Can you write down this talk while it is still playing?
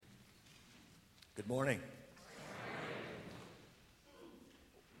Good morning.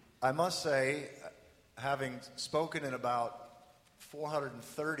 I must say, having spoken in about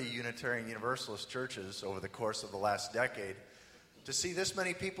 430 Unitarian Universalist churches over the course of the last decade, to see this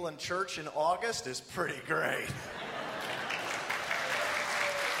many people in church in August is pretty great.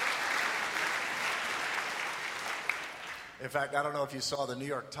 In fact, I don't know if you saw the New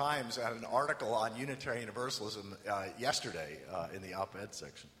York Times had an article on Unitarian Universalism yesterday in the op-ed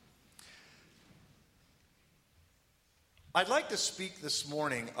section. I'd like to speak this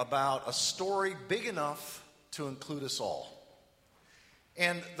morning about a story big enough to include us all.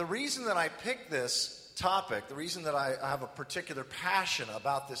 And the reason that I picked this topic, the reason that I have a particular passion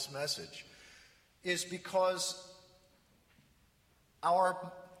about this message, is because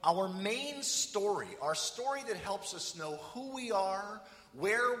our main story, our story that helps us know who we are,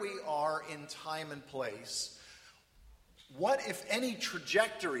 where we are in time and place, what, if any,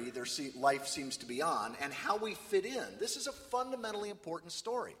 trajectory their life seems to be on, and how we fit in. This is a fundamentally important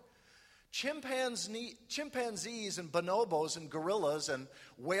story. Chimpanzees and bonobos and gorillas and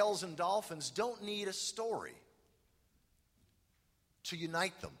whales and dolphins don't need a story to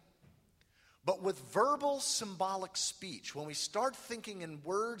unite them. But with verbal symbolic speech, when we start thinking in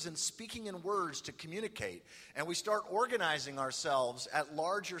words and speaking in words to communicate, and we start organizing ourselves at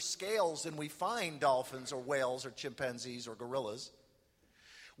larger scales than we find dolphins or whales or chimpanzees or gorillas,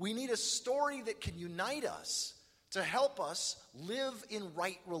 we need a story that can unite us to help us live in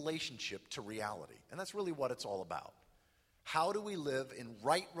right relationship to reality. And that's really what it's all about. How do we live in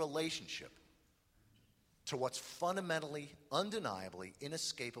right relationship to what's fundamentally, undeniably,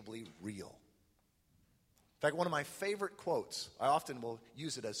 inescapably real? In fact, one of my favorite quotes, I often will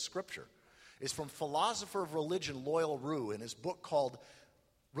use it as scripture, is from philosopher of religion Loyal Rue in his book called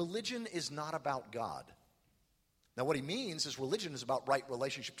Religion is Not About God. Now, what he means is religion is about right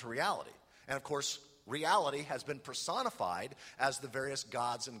relationship to reality. And of course, reality has been personified as the various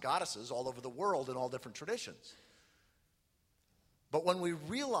gods and goddesses all over the world in all different traditions. But when we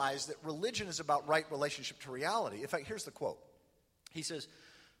realize that religion is about right relationship to reality, in fact, here's the quote. He says,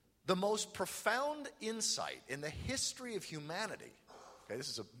 "The most profound insight in the history of humanity," okay, this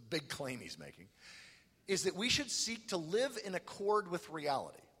is a big claim he's making, "is that we should seek to live in accord with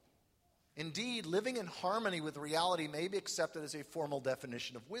reality. Indeed, living in harmony with reality may be accepted as a formal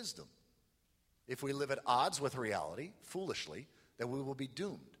definition of wisdom. If we live at odds with reality, foolishly, then we will be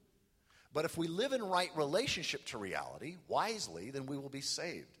doomed. But if we live in right relationship to reality, wisely, then we will be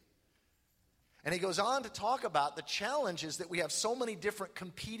saved." And he goes on to talk about the challenges that we have so many different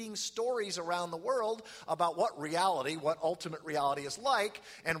competing stories around the world about what reality, what ultimate reality is like,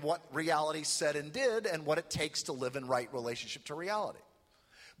 and what reality said and did, and what it takes to live in right relationship to reality.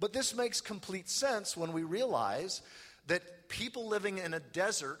 But this makes complete sense when we realize that people living in a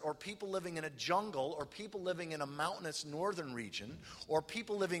desert, or people living in a jungle, or people living in a mountainous northern region, or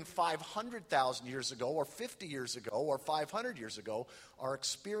people living 500,000 years ago, or 50 years ago, or 500 years ago, are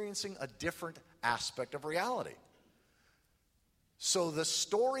experiencing a different aspect of reality. So the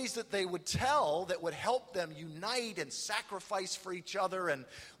stories that they would tell that would help them unite and sacrifice for each other and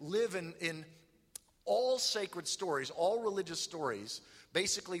live in all sacred stories, all religious stories,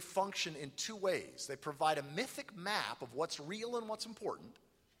 basically function in two ways. They provide a mythic map of what's real and what's important,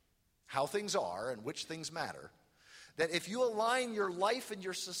 how things are and which things matter, that if you align your life and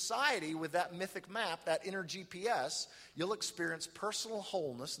your society with that mythic map, that inner GPS, you'll experience personal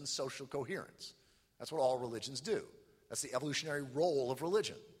wholeness and social coherence. That's what all religions do. That's the evolutionary role of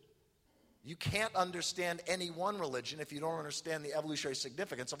religion. You can't understand any one religion if you don't understand the evolutionary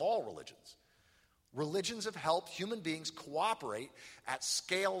significance of all religions. Religions have helped human beings cooperate at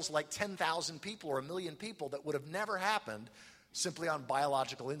scales like 10,000 people or 1 million people that would have never happened simply on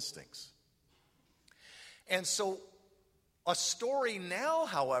biological instincts. And so a story now,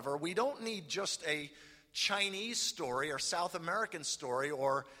 however, we don't need just a Chinese story or South American story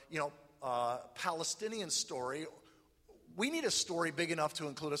or, Palestinian story. We need a story big enough to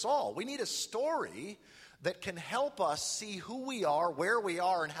include us all. We need a story that can help us see who we are, where we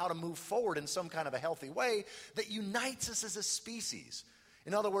are, and how to move forward in some kind of a healthy way that unites us as a species.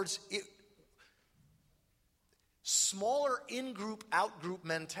 In other words, smaller in-group, out-group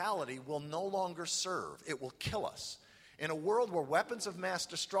mentality will no longer serve. It will kill us. In a world where weapons of mass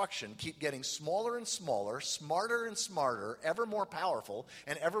destruction keep getting smaller and smaller, smarter and smarter, ever more powerful,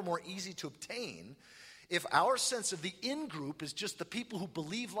 and ever more easy to obtain, if our sense of the in-group is just the people who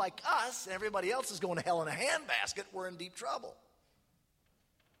believe like us and everybody else is going to hell in a handbasket, we're in deep trouble.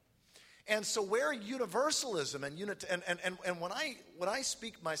 And so where universalism and when I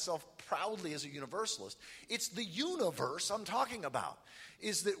speak myself proudly as a universalist, it's the universe I'm talking about,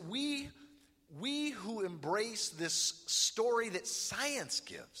 is that we we who embrace this story that science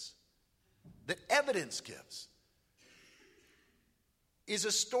gives, that evidence gives, is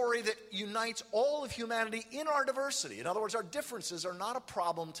a story that unites all of humanity in our diversity. In other words, our differences are not a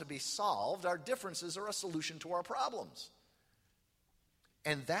problem to be solved. Our differences are a solution to our problems.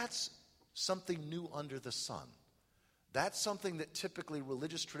 And that's something new under the sun. That's something that typically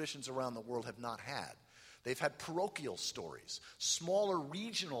religious traditions around the world have not had. They've had parochial stories, smaller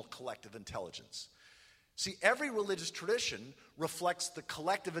regional collective intelligence. See, every religious tradition reflects the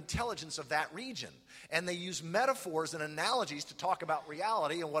collective intelligence of that region, and they use metaphors and analogies to talk about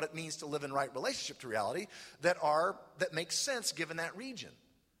reality and what it means to live in right relationship to reality that make sense given that region.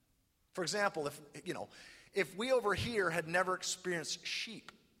 For example, if we over here had never experienced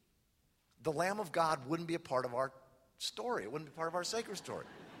sheep, the Lamb of God wouldn't be a part of our story. It wouldn't be part of our sacred story.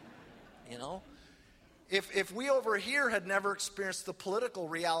 If we over here had never experienced the political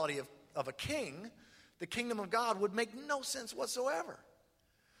reality of a king, the kingdom of God would make no sense whatsoever.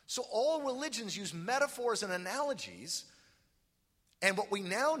 So all religions use metaphors and analogies, and what we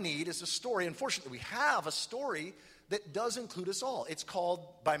now need is a story. Unfortunately, we have a story that does include us all. It's called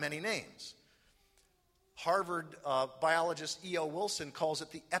by many names. Harvard biologist E.O. Wilson calls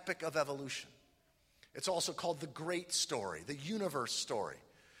it the epic of evolution. It's also called the great story, the universe story.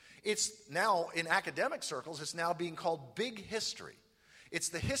 It's now, in academic circles, it's now being called big history. It's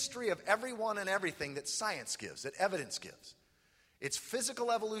the history of everyone and everything that science gives, that evidence gives. It's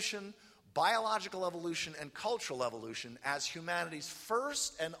physical evolution, biological evolution, and cultural evolution as humanity's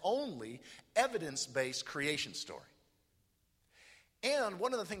first and only evidence-based creation story. And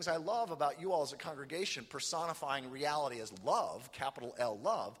one of the things I love about you all as a congregation personifying reality as love, capital L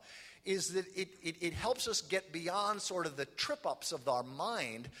love, is that it helps us get beyond sort of the trip-ups of our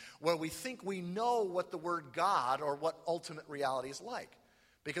mind where we think we know what the word God or what ultimate reality is like.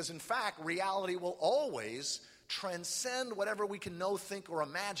 Because in fact, reality will always transcend whatever we can know, think, or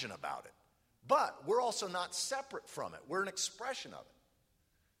imagine about it. But we're also not separate from it. We're an expression of it.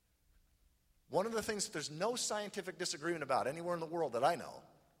 One of the things that there's no scientific disagreement about anywhere in the world that I know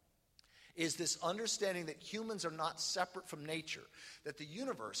is this understanding that humans are not separate from nature, that the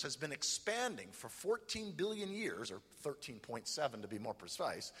universe has been expanding for 14 billion years, or 13.7 to be more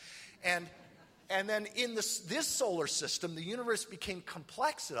precise, and then in this solar system, the universe became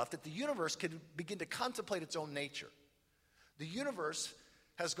complex enough that the universe could begin to contemplate its own nature. The universe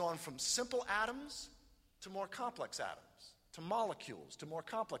has gone from simple atoms to more complex atoms, to molecules, to more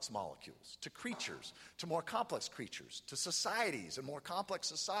complex molecules, to creatures, to more complex creatures, to societies and more complex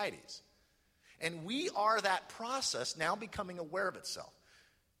societies. And we are that process now becoming aware of itself.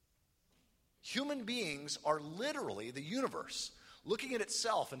 Human beings are literally the universe looking at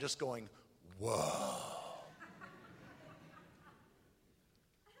itself and just going, whoa.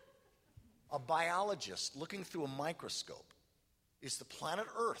 A biologist looking through a microscope is the planet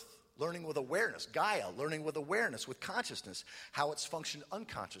Earth learning with awareness, Gaia learning with awareness, with consciousness, how it's functioned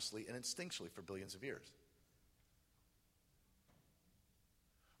unconsciously and instinctually for billions of years.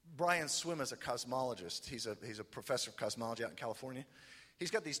 Brian Swimme is a cosmologist. He's a professor of cosmology out in California. He's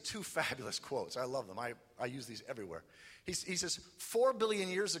got these two fabulous quotes. I love them. I use these everywhere. He says, 4 billion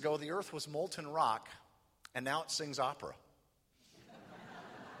years ago, the earth was molten rock, and now it sings opera.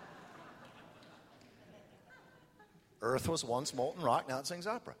 Earth was once molten rock, now it sings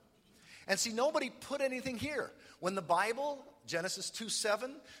opera. And see, nobody put anything here. When the Bible, Genesis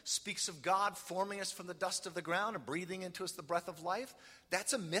 2:7, speaks of God forming us from the dust of the ground and breathing into us the breath of life,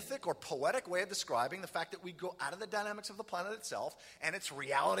 that's a mythic or poetic way of describing the fact that we go out of the dynamics of the planet itself and its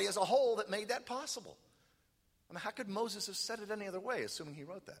reality as a whole that made that possible. I mean, how could Moses have said it any other way, assuming he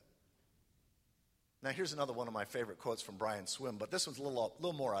wrote that? Now, here's another one of my favorite quotes from Brian Swimme, but this one's a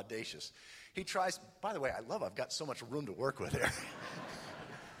little more audacious. He tries, by the way, I've got so much room to work with here.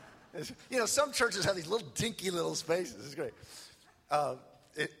 Some churches have these little dinky little spaces. It's great. Yeah.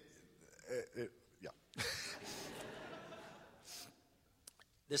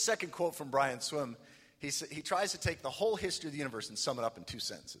 The second quote from Brian Swimme, he tries to take the whole history of the universe and sum it up in 2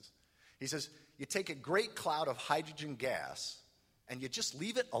 sentences. He says, you take a great cloud of hydrogen gas and you just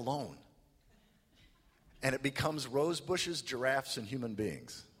leave it alone. And it becomes rose bushes, giraffes, and human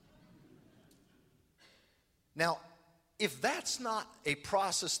beings. Now, if that's not a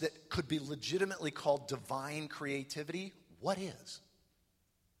process that could be legitimately called divine creativity, what is?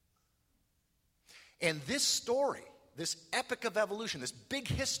 And this story, this epic of evolution, this big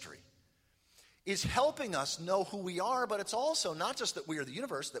history, is helping us know who we are, but it's also not just that we are the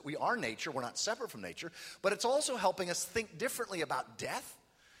universe, that we are nature, we're not separate from nature, but it's also helping us think differently about death.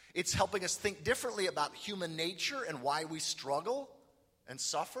 It's helping us think differently about human nature and why we struggle and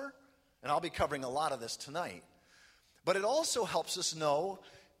suffer. And I'll be covering a lot of this tonight. But it also helps us know,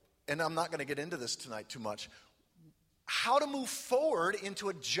 and I'm not going to get into this tonight too much, how to move forward into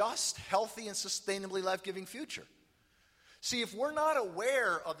a just, healthy, and sustainably life-giving future. See, if we're not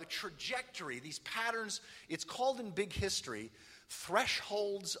aware of the trajectory, these patterns, it's called in big history,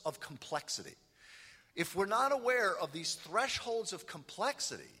 thresholds of complexity. If we're not aware of these thresholds of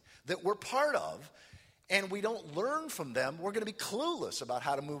complexity that we're part of, and we don't learn from them, we're going to be clueless about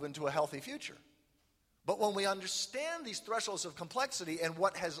how to move into a healthy future. But when we understand these thresholds of complexity and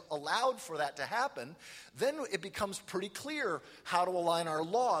what has allowed for that to happen, then it becomes pretty clear how to align our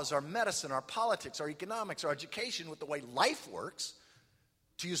laws, our medicine, our politics, our economics, our education with the way life works,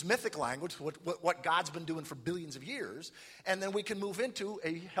 to use mythic language, what God's been doing for billions of years, and then we can move into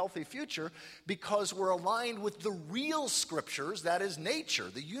a healthy future because we're aligned with the real scriptures, that is nature,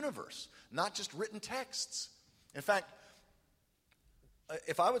 the universe, not just written texts. In fact,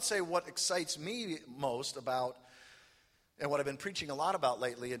 if I would say what excites me most about, and what I've been preaching a lot about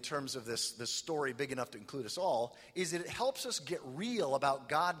lately in terms of this story big enough to include us all, is that it helps us get real about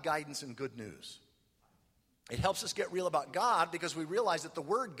God, guidance, and good news. It helps us get real about God because we realize that the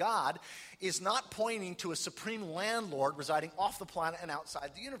word God is not pointing to a supreme landlord residing off the planet and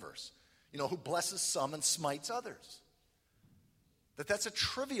outside the universe, who blesses some and smites others. That's a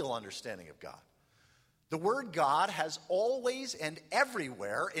trivial understanding of God. The word God has always and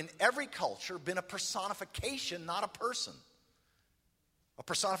everywhere, in every culture, been a personification, not a person. A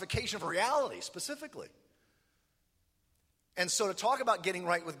personification of reality, specifically. And so to talk about getting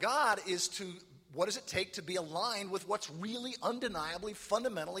right with God is to, what does it take to be aligned with what's really undeniably,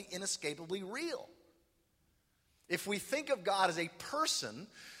 fundamentally, inescapably real? If we think of God as a person,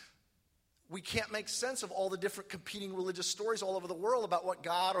 we can't make sense of all the different competing religious stories all over the world about what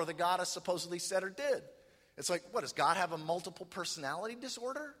God or the goddess supposedly said or did. It's like, what, does God have a multiple personality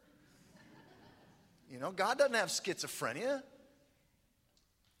disorder? God doesn't have schizophrenia.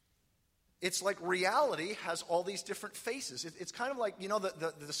 It's like reality has all these different faces. It's kind of like,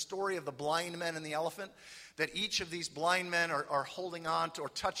 the story of the blind men and the elephant, that each of these blind men are holding on to or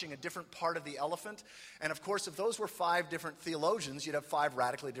touching a different part of the elephant. And of course, if those were 5 different theologians, you'd have 5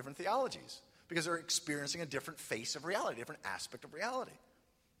 radically different theologies because they're experiencing a different face of reality, a different aspect of reality.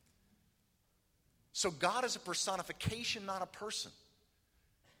 So God is a personification, not a person.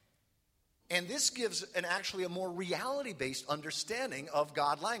 And this gives actually a more reality-based understanding of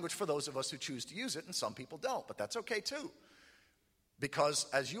God language for those of us who choose to use it, and some people don't, but that's okay too. Because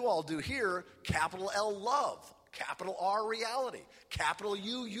as you all do here, capital L love, capital R reality, capital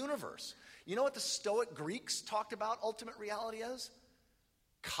U universe. You know what the Stoic Greeks talked about ultimate reality as?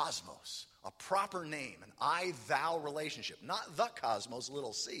 Cosmos, a proper name, an I-thou relationship. Not the cosmos,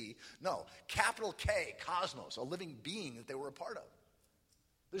 little c. No, capital K, cosmos, a living being that they were a part of.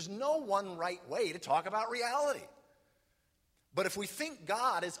 There's no one right way to talk about reality. But if we think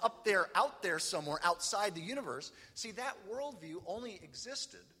God is up there, out there somewhere outside the universe, see, that worldview only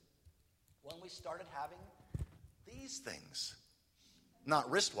existed when we started having these things. Not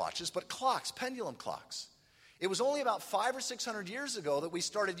wristwatches, but clocks, pendulum clocks. It was only about 500 or 600 years ago that we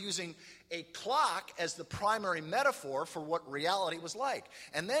started using a clock as the primary metaphor for what reality was like.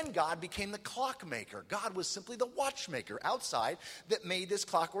 And then God became the clockmaker. God was simply the watchmaker outside that made this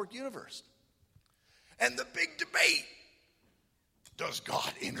clockwork universe. And the big debate, does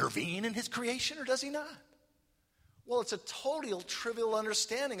God intervene in his creation or does he not? Well, it's a total trivial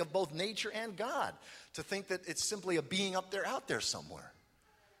understanding of both nature and God to think that it's simply a being up there, out there somewhere.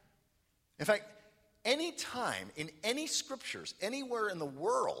 In fact, any time in any scriptures, anywhere in the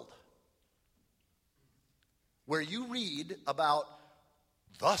world, where you read about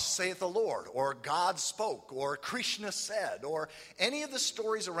thus saith the Lord, or God spoke, or Krishna said, or any of the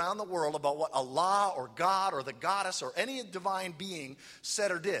stories around the world about what Allah or God or the goddess or any divine being said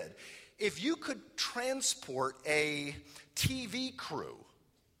or did, if you could transport a TV crew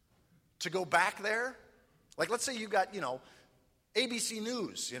to go back there, like let's say you got, ABC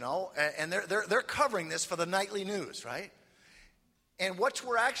News, and they're covering this for the nightly news, right? And what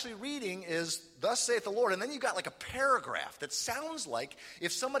we're actually reading is, thus saith the Lord, and then you got like a paragraph that sounds like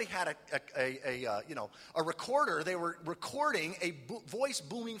if somebody had a recorder, they were recording a voice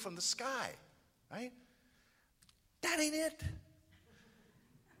booming from the sky, right? That ain't it.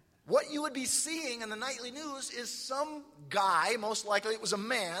 What you would be seeing in the nightly news is some guy, most likely it was a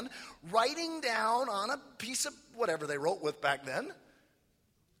man, writing down on a piece of whatever they wrote with back then.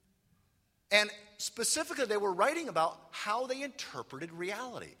 And specifically, they were writing about how they interpreted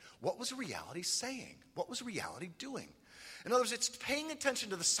reality. What was reality saying? What was reality doing? In other words, it's paying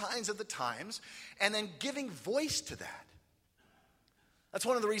attention to the signs of the times and then giving voice to that. That's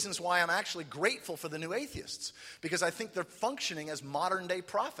one of the reasons why I'm actually grateful for the new atheists, because I think they're functioning as modern-day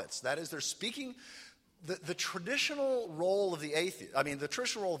prophets. That is, they're speaking. The traditional role of the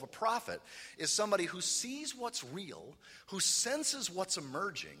traditional role of a prophet is somebody who sees what's real, who senses what's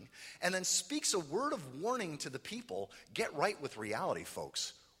emerging, and then speaks a word of warning to the people. Get right with reality,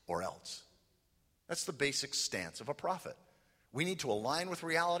 folks, or else. That's the basic stance of a prophet. We need to align with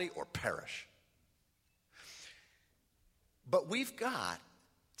reality or perish. But we've got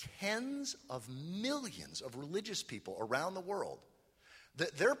tens of millions of religious people around the world.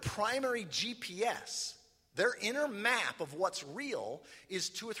 Their primary GPS, their inner map of what's real, is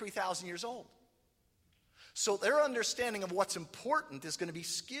 2,000 or 3,000 years old. So their understanding of what's important is going to be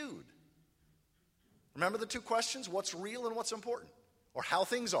skewed. Remember the two questions? What's real and what's important? Or how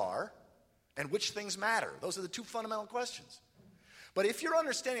things are and which things matter. Those are the two fundamental questions. But if your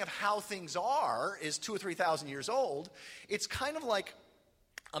understanding of how things are is 2,000 or 3,000 years old, it's kind of like,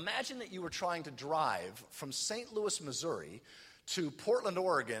 imagine that you were trying to drive from St. Louis, Missouri to Portland,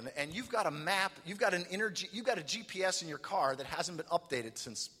 Oregon, and you've got a map, you've got a GPS in your car that hasn't been updated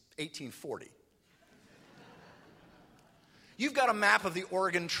since 1840. You've got a map of the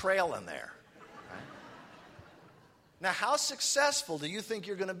Oregon Trail in there. Right? Now, how successful do you think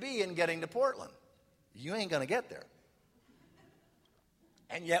you're going to be in getting to Portland? You ain't going to get there.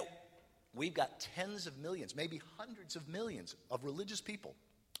 And yet, we've got tens of millions, maybe hundreds of millions of religious people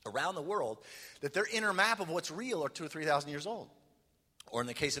around the world that their inner map of what's real are 2,000 or 3,000 years old. Or in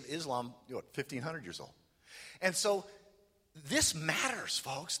the case of Islam, 1,500 years old. And so this matters,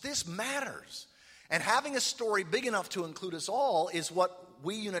 folks. This matters. And having a story big enough to include us all is what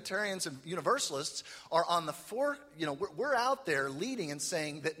we Unitarians and Universalists are on the we're out there leading and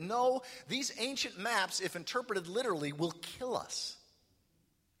saying that no, these ancient maps, if interpreted literally, will kill us.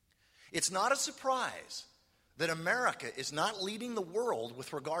 It's not a surprise that America is not leading the world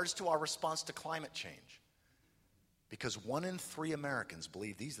with regards to our response to climate change. Because 1 in 3 Americans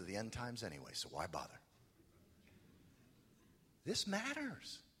believe these are the end times anyway, so why bother? This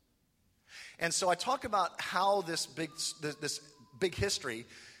matters. And so I talk about how this big history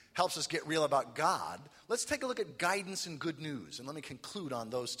helps us get real about God. Let's take a look at guidance and good news, and let me conclude on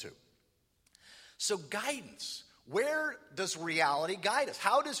those two. So guidance. Where does reality guide us?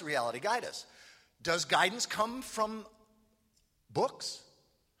 How does reality guide us? Does guidance come from books?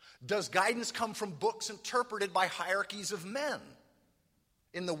 Does guidance come from books interpreted by hierarchies of men?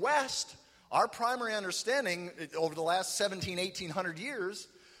 In the West, our primary understanding over the last 1,800 years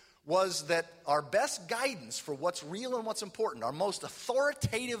was that our best guidance for what's real and what's important, our most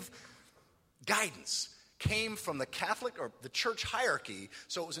authoritative guidance, came from the Catholic or the church hierarchy.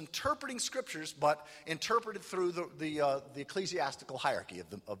 So it was interpreting scriptures, but interpreted through the ecclesiastical hierarchy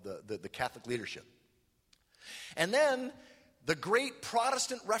of the Catholic leadership. And then the great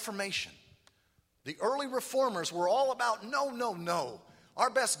Protestant Reformation. The early reformers were all about, no. Our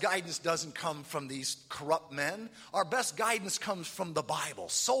best guidance doesn't come from these corrupt men. Our best guidance comes from the Bible.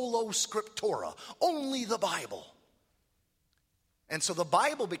 Solo scriptura. Only the Bible. And so the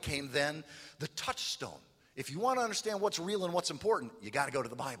Bible became then the touchstone. If you want to understand what's real and what's important, you got to go to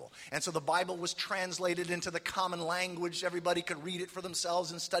the Bible. And so the Bible was translated into the common language. Everybody could read it for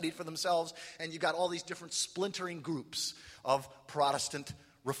themselves and study it for themselves. And you got all these different splintering groups of Protestant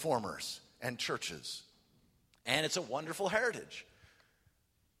reformers and churches. And it's a wonderful heritage.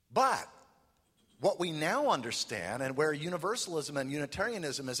 But what we now understand, and where Universalism and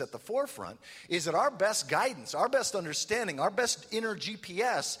Unitarianism is at the forefront, is that our best guidance, our best understanding, our best inner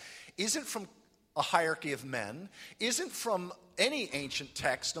GPS isn't from a hierarchy of men, isn't from any ancient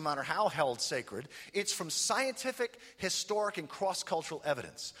text, no matter how held sacred. It's from scientific, historic, and cross-cultural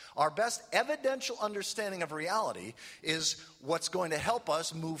evidence. Our best evidential understanding of reality is what's going to help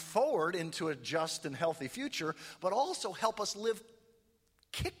us move forward into a just and healthy future, but also help us live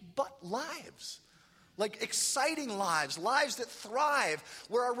kick-butt lives. Like exciting lives, lives that thrive,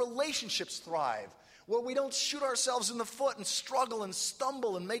 where our relationships thrive, where we don't shoot ourselves in the foot and struggle and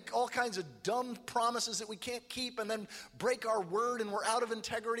stumble and make all kinds of dumb promises that we can't keep and then break our word and we're out of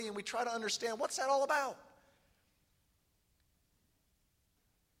integrity and we try to understand what's that all about.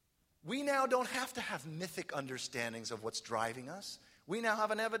 We now don't have to have mythic understandings of what's driving us. We now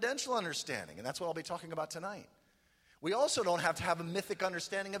have an evidential understanding, and that's what I'll be talking about tonight. We also don't have to have a mythic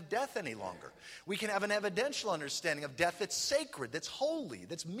understanding of death any longer. We can have an evidential understanding of death that's sacred, that's holy,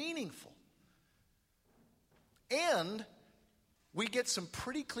 that's meaningful. And we get some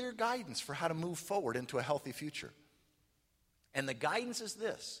pretty clear guidance for how to move forward into a healthy future. And the guidance is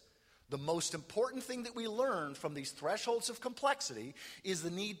this. The most important thing that we learn from these thresholds of complexity is the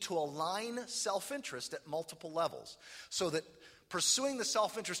need to align self-interest at multiple levels, so that pursuing the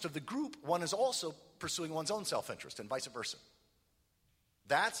self-interest of the group, one is also pursuing one's own self-interest and vice versa.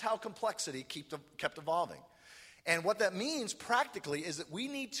 That's how complexity kept evolving. And what that means practically is that we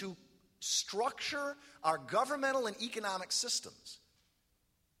need to structure our governmental and economic systems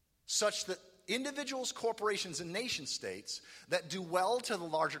such that individuals, corporations, and nation states that do well to the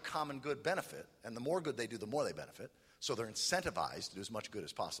larger common good benefit, and the more good they do, the more they benefit, so they're incentivized to do as much good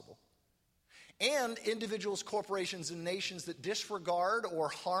as possible. And individuals, corporations, and nations that disregard or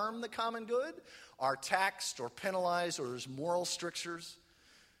harm the common good are taxed or penalized, or there's moral strictures,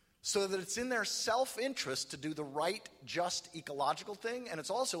 so that it's in their self-interest to do the right, just, ecological thing, and it's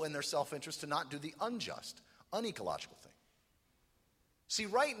also in their self-interest to not do the unjust, unecological thing. See,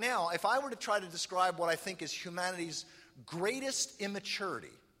 right now, if I were to try to describe what I think is humanity's greatest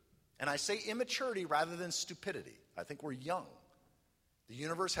immaturity, and I say immaturity rather than stupidity, I think we're young. The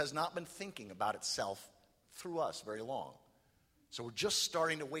universe has not been thinking about itself through us very long. So we're just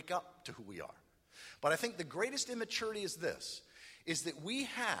starting to wake up to who we are. But I think the greatest immaturity is this, is that we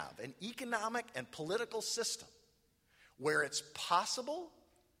have an economic and political system where it's possible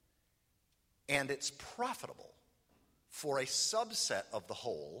and it's profitable for a subset of the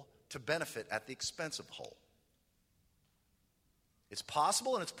whole to benefit at the expense of the whole. It's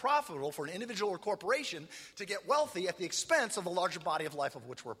possible and it's profitable for an individual or corporation to get wealthy at the expense of the larger body of life of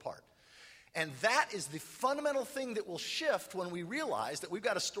which we're a part. And that is the fundamental thing that will shift when we realize that we've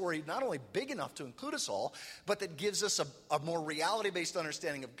got a story not only big enough to include us all, but that gives us a more reality-based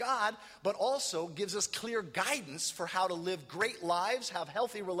understanding of God, but also gives us clear guidance for how to live great lives, have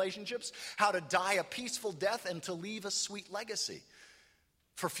healthy relationships, how to die a peaceful death, and to leave a sweet legacy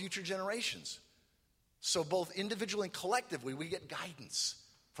for future generations. So both individually and collectively, we get guidance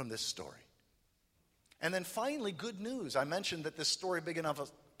from this story. And then finally, good news. I mentioned that this story, big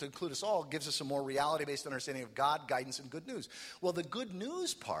enough to include us all, gives us a more reality-based understanding of God, guidance, and good news. Well, the good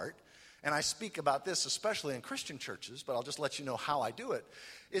news part, and I speak about this especially in Christian churches, but I'll just let you know how I do it,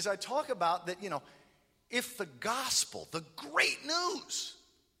 is I talk about that, if the gospel, the great news,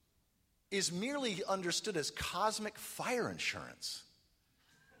 is merely understood as cosmic fire insurance,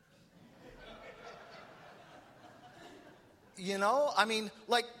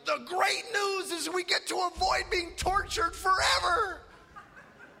 the great news is we get to avoid being tortured forever.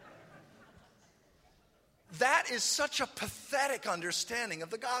 That is such a pathetic understanding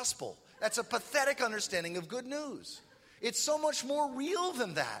of the gospel. That's a pathetic understanding of good news. It's so much more real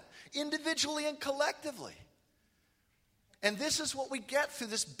than that, individually and collectively. And this is what we get through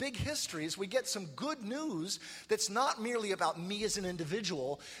this big history, is we get some good news that's not merely about me as an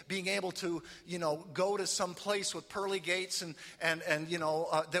individual being able to, go to some place with pearly gates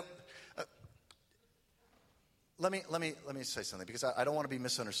Let me say something, because I don't want to be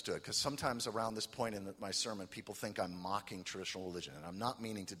misunderstood, because sometimes around this point in my sermon, people think I'm mocking traditional religion, and I'm not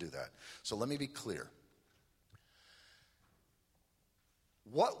meaning to do that. So let me be clear.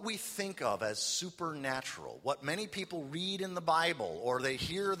 What we think of as supernatural, what many people read in the Bible, or they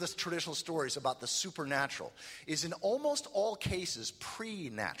hear the traditional stories about the supernatural, is in almost all cases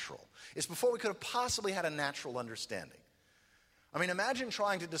pre-natural. It's before we could have possibly had a natural understanding. Imagine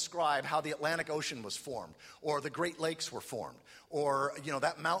trying to describe how the Atlantic Ocean was formed, or the Great Lakes were formed, or,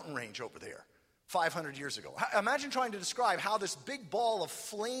 that mountain range over there 500 years ago. Imagine trying to describe how this big ball of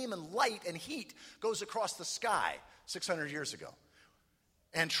flame and light and heat goes across the sky 600 years ago.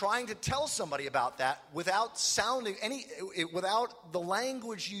 And trying to tell somebody about that without the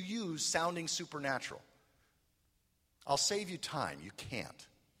language you use sounding supernatural. I'll save you time. You can't.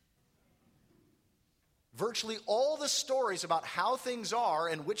 Virtually all the stories about how things are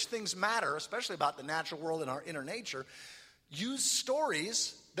and which things matter, especially about the natural world and our inner nature, use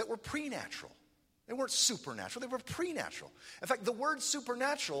stories that were pre-natural. They weren't supernatural, they were pre-natural. In fact, the word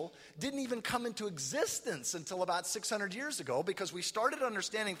supernatural didn't even come into existence until about 600 years ago, because we started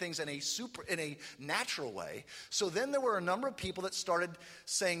understanding things in a natural way. So then there were a number of people that started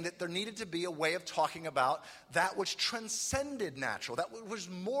saying that there needed to be a way of talking about that which transcended natural, that was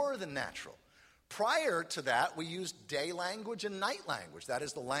more than natural. Prior to that, we used day language and night language. That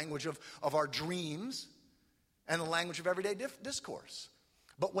is the language of our dreams and the language of everyday discourse.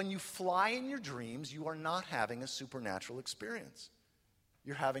 But when you fly in your dreams, you are not having a supernatural experience.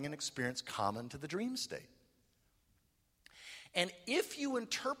 You're having an experience common to the dream state. And if you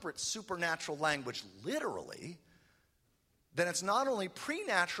interpret supernatural language literally, then it's not only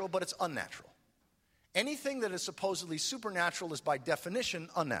pre-natural, but it's unnatural. Anything that is supposedly supernatural is by definition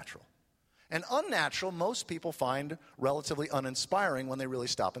unnatural. And unnatural, most people find relatively uninspiring when they really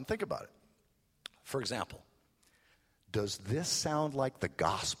stop and think about it. For example, does this sound like the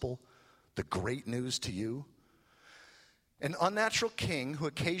gospel, the great news to you? An unnatural king who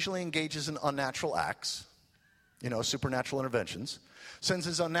occasionally engages in unnatural acts, supernatural interventions, sends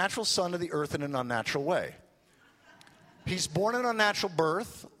his unnatural son to the earth in an unnatural way. He's born an unnatural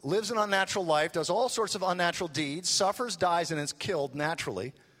birth, lives an unnatural life, does all sorts of unnatural deeds, suffers, dies, and is killed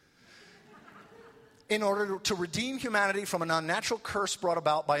naturally in order to redeem humanity from an unnatural curse brought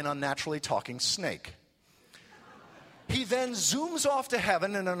about by an unnaturally talking snake. He then zooms off to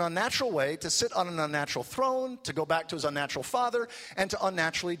heaven in an unnatural way to sit on an unnatural throne, to go back to his unnatural father, and to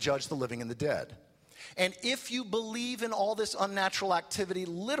unnaturally judge the living and the dead. And if you believe in all this unnatural activity,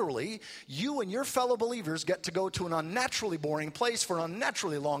 literally, you and your fellow believers get to go to an unnaturally boring place for an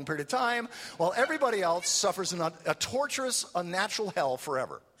unnaturally long period of time, while everybody else suffers in a torturous, unnatural hell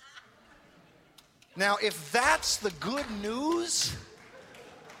forever. Now, if that's the good news,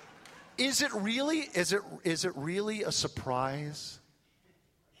 is it really a surprise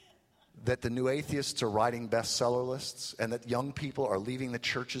that the new atheists are writing bestseller lists and that young people are leaving the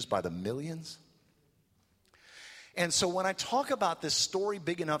churches by the millions? And so when I talk about this story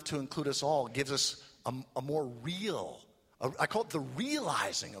big enough to include us all, it gives us a more real, I call it the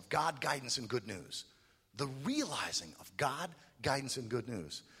realizing of God, guidance, and good news. The realizing of God, guidance, and good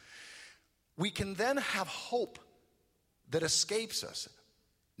news. We can then have hope that escapes us.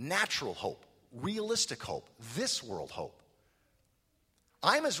 Natural hope, realistic hope, this world hope.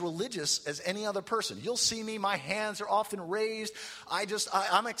 I'm as religious as any other person. You'll see me, my hands are often raised.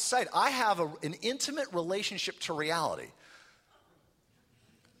 I'm excited. I have an intimate relationship to reality.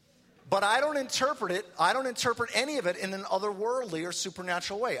 But I don't interpret any of it in an otherworldly or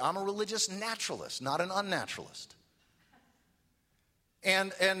supernatural way. I'm a religious naturalist, not an unnaturalist.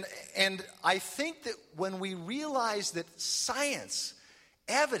 And I think that when we realize that science,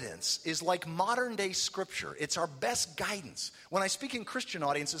 evidence is like modern day scripture. It's our best guidance. When I speak in Christian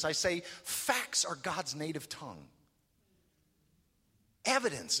audiences, I say facts are God's native tongue.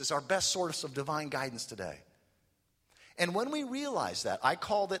 Evidence is our best source of divine guidance today. And when we realize that, I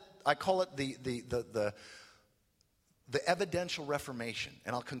call it the evidential reformation.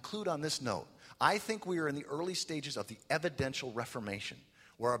 And I'll conclude on this note. I think we are in the early stages of the evidential reformation,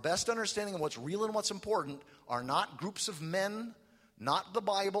 where our best understanding of what's real and what's important are not groups of men, not the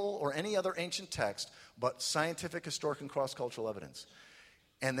Bible or any other ancient text, but scientific, historic, and cross-cultural evidence.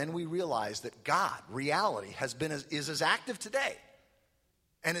 And then we realize that God, reality, is as active today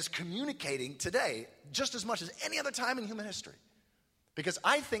and is communicating today just as much as any other time in human history. Because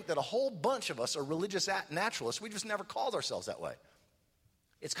I think that a whole bunch of us are religious naturalists. We just never called ourselves that way.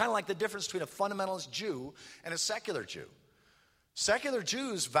 It's kind of like the difference between a fundamentalist Jew and a secular Jew. Secular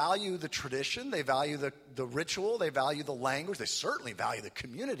Jews value the tradition, they value the ritual, they value the language, they certainly value the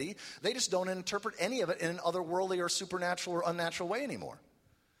community. They just don't interpret any of it in an otherworldly or supernatural or unnatural way anymore.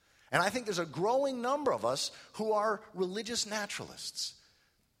 And I think there's a growing number of us who are religious naturalists.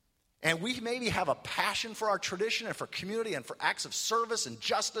 And we maybe have a passion for our tradition and for community and for acts of service and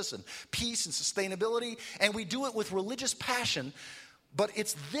justice and peace and sustainability. And we do it with religious passion. But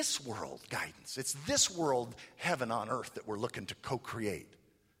it's this world guidance. It's this world heaven on earth that we're looking to co-create.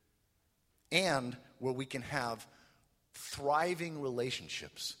 And where we can have thriving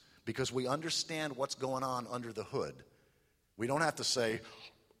relationships because we understand what's going on under the hood. We don't have to say,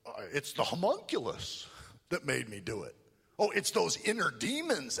 it's the homunculus that made me do it. Oh, it's those inner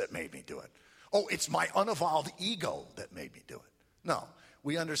demons that made me do it. Oh, it's my unevolved ego that made me do it. No,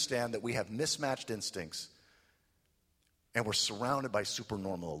 we understand that we have mismatched instincts and we're surrounded by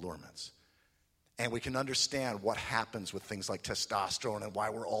supernormal allurements. And we can understand what happens with things like testosterone and why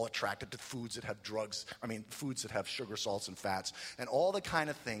we're all attracted to foods that have foods that have sugar, salts, and fats. And all the kind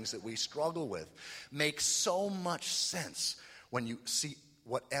of things that we struggle with make so much sense when you see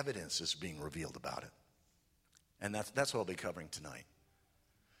what evidence is being revealed about it. And that's what I'll be covering tonight.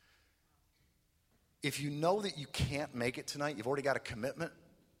 If you know that you can't make it tonight, you've already got a commitment.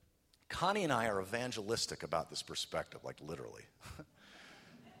 Connie and I are evangelistic about this perspective, like literally.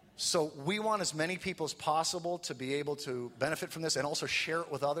 So we want as many people as possible to be able to benefit from this and also share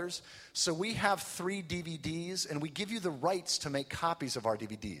it with others. So we have 3 DVDs, and we give you the rights to make copies of our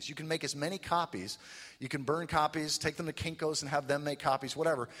DVDs. You can make as many copies. You can burn copies, take them to Kinko's and have them make copies,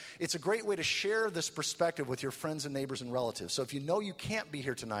 whatever. It's a great way to share this perspective with your friends and neighbors and relatives. So if you know you can't be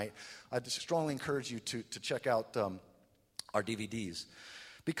here tonight, I strongly encourage you to check out our DVDs.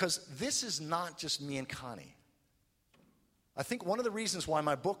 Because this is not just me and Connie. I think one of the reasons why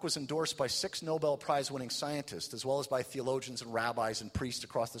my book was endorsed by 6 Nobel Prize-winning scientists, as well as by theologians and rabbis and priests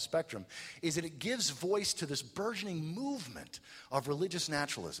across the spectrum, is that it gives voice to this burgeoning movement of religious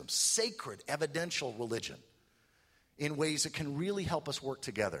naturalism, sacred, evidential religion, in ways that can really help us work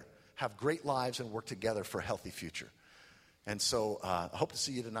together, have great lives, and work together for a healthy future. And so I hope to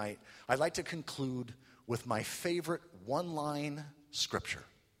see you tonight. I'd like to conclude with my favorite one-line scripture.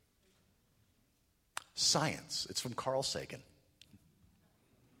 Science. It's from Carl Sagan.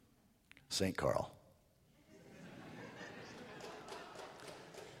 St. Carl.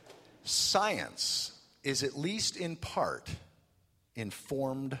 Science is at least in part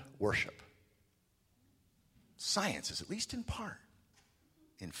informed worship. Science is at least in part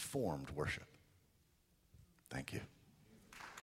informed worship. Thank you.